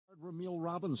Ramil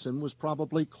Robinson was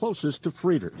probably closest to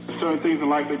Frieder. Certain things in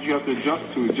life that you have to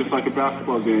adjust to, just like a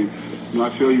basketball game.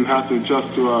 I feel you have to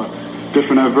adjust to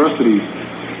different adversities.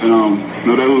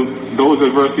 And, those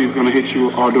adversities are going to hit you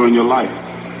all during your life.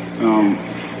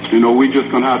 We're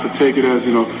just going to have to take it as,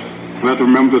 we have to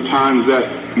remember the times that,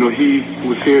 he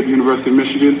was here at the University of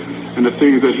Michigan and the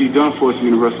things that he done for us at the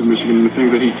University of Michigan and the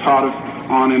things that he taught us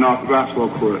on and off the basketball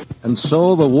court. And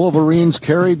so the Wolverines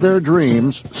carried their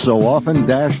dreams, so often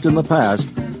dashed in the past,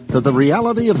 to the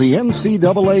reality of the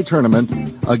NCAA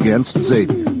tournament against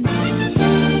Xavier.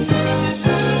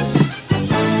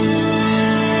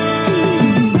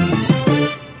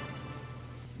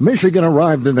 Michigan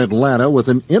arrived in Atlanta with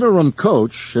an interim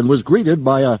coach and was greeted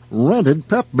by a rented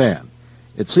pep band.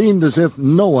 It seemed as if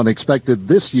no one expected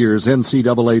this year's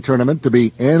NCAA tournament to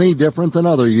be any different than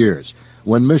other years,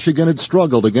 when Michigan had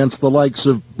struggled against the likes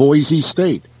of Boise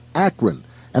State, Akron,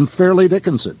 and Fairleigh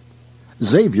Dickinson.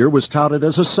 Xavier was touted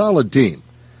as a solid team,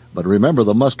 but remember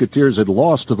the Musketeers had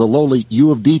lost to the lowly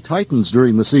U of D Titans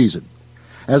during the season.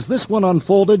 As this one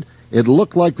unfolded, it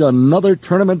looked like another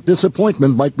tournament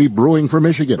disappointment might be brewing for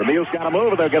Michigan. Ramil's got to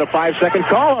move, and they'll get a 5-second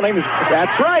call on him.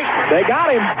 That's right. They got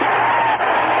him.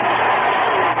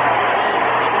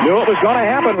 Knew it was going to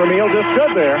happen. Ramil just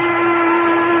stood there.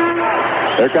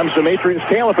 There comes Demetrius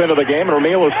Calip into the game, and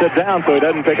Ramil will sit down so he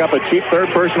doesn't pick up a cheap third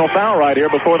personal foul right here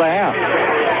before the half.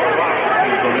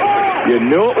 You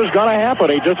knew it was going to happen.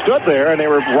 He just stood there, and they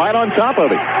were right on top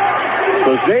of him.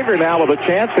 So Xavier now with a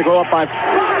chance to go up by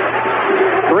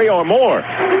 3 or more.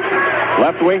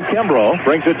 Left wing Kimbrough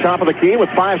brings it top of the key with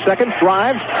 5 seconds,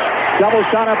 drives, double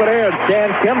shot up in air.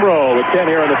 Dan Kimbrough with 10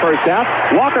 here in the first half.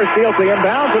 Walker steals the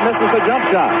inbounds and misses the jump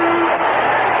shot.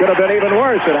 Could have been even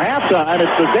worse at halftime.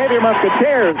 It's the Xavier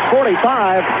Musketeers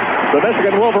 45, the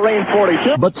Michigan Wolverines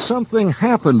 42. But something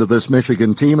happened to this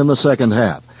Michigan team in the second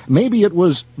half. Maybe it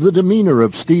was the demeanor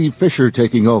of Steve Fisher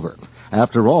taking over.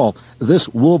 After all, this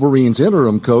Wolverines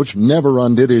interim coach never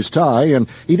undid his tie, and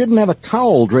he didn't have a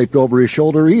towel draped over his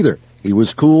shoulder either. He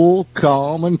was cool,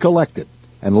 calm, and collected.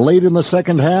 And late in the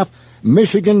second half,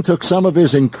 Michigan took some of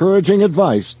his encouraging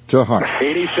advice to heart.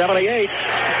 80-78.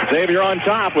 Xavier on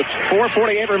top with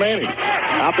 4:48 remaining.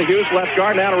 Out to Hughes, left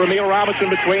guard, now to Ramil Robinson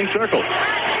between circles.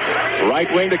 Right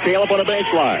wing to Calip on a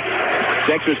baseline.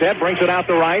 Shakes his head, brings it out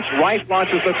to Rice. Rice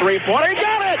launches the three-pointer. He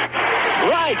got it!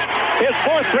 Rice, his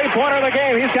fourth three-pointer of the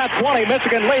game. He's got 20.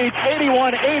 Michigan leads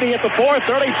 81-80 at the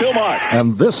 4:32 mark.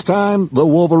 And this time, the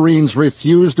Wolverines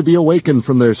refused to be awakened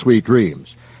from their sweet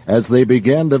dreams, as they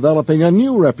began developing a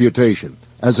new reputation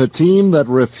as a team that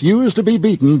refused to be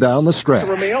beaten down the stretch.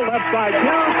 Ramil, left side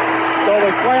two. So the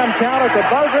slam count at the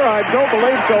buzzer. I don't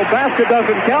believe so. Basket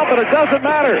doesn't count, but it doesn't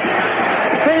matter.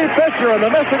 Steve Fisher and the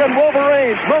Michigan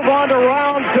Wolverines move on to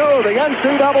round 2 of the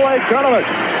NCAA tournament.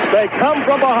 They come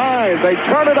from behind. They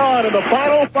turn it on in the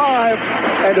final 5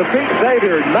 and defeat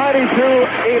Xavier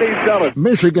 92-87.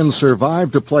 Michigan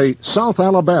survived to play South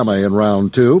Alabama in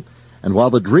round 2, and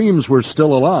while the dreams were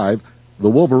still alive, the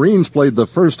Wolverines played the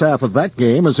first half of that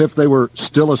game as if they were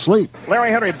still asleep. Larry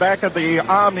Henry back at the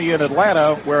Omni in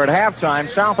Atlanta, where at halftime,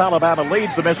 South Alabama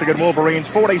leads the Michigan Wolverines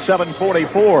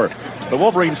 47-44. The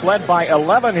Wolverines led by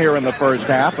 11 here in the first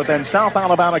half, but then South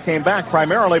Alabama came back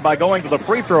primarily by going to the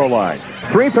free throw line.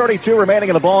 3:32 remaining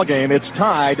in the ball game. It's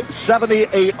tied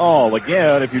 78-all.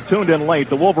 Again, if you tuned in late,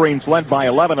 the Wolverines led by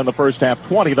 11 in the first half,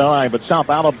 20-9, but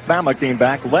South Alabama came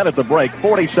back, led at the break,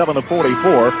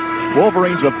 47-44.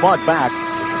 Wolverines have fought back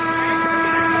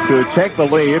to take the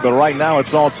lead, but right now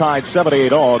it's all tied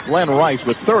 78-all. Glenn Rice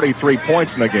with 33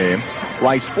 points in the game.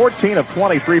 Rice 14 of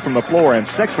 23 from the floor and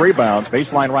 6 rebounds.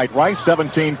 Baseline right, Rice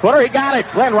 17-footer. He got it.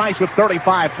 Glenn Rice with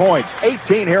 35 points.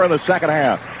 18 here in the second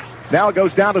half. Now it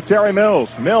goes down to Terry Mills.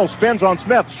 Mills spins on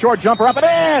Smith. Short jumper up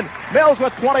and in. Mills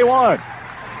with 21.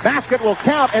 Basket will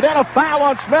count, and then a foul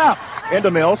on Smith.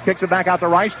 Into Mills. Kicks it back out to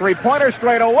Rice. Three-pointer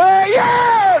straight away.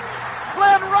 Yes!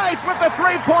 Glenn Rice with the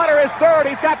three-pointer, his third.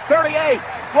 He's got 38.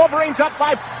 Wolverines up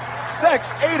by 6,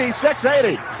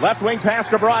 86-80. Left wing pass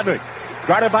to Brodnick.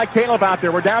 Guarded by Caleb out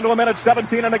there. We're down to a minute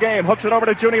 17 in the game. Hooks it over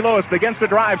to Junie Lewis. Begins to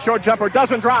drive. Short jumper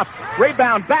doesn't drop.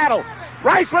 Rebound, battle.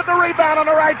 Rice with the rebound on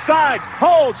the right side.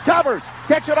 Holds, covers.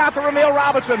 Kicks it out to Ramil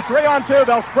Robinson. 3-on-2.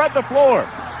 They'll spread the floor.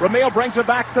 Ramil brings it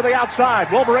back to the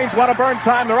outside. Wolverines want to burn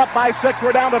time. They're up by 6.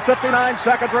 We're down to 59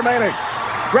 seconds remaining.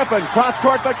 Griffin, cross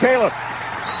court to Caleb.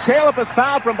 Caleb is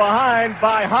fouled from behind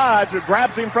by Hodge, who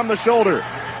grabs him from the shoulder.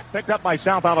 Picked up by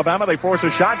South Alabama. They force a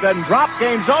shot, doesn't drop.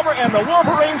 Game's over, and the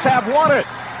Wolverines have won it.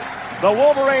 The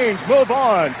Wolverines move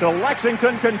on to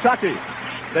Lexington, Kentucky.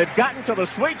 They've gotten to the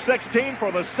Sweet 16 for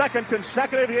the second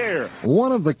consecutive year.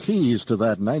 One of the keys to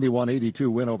that 91-82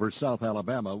 win over South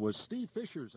Alabama was Steve Fisher's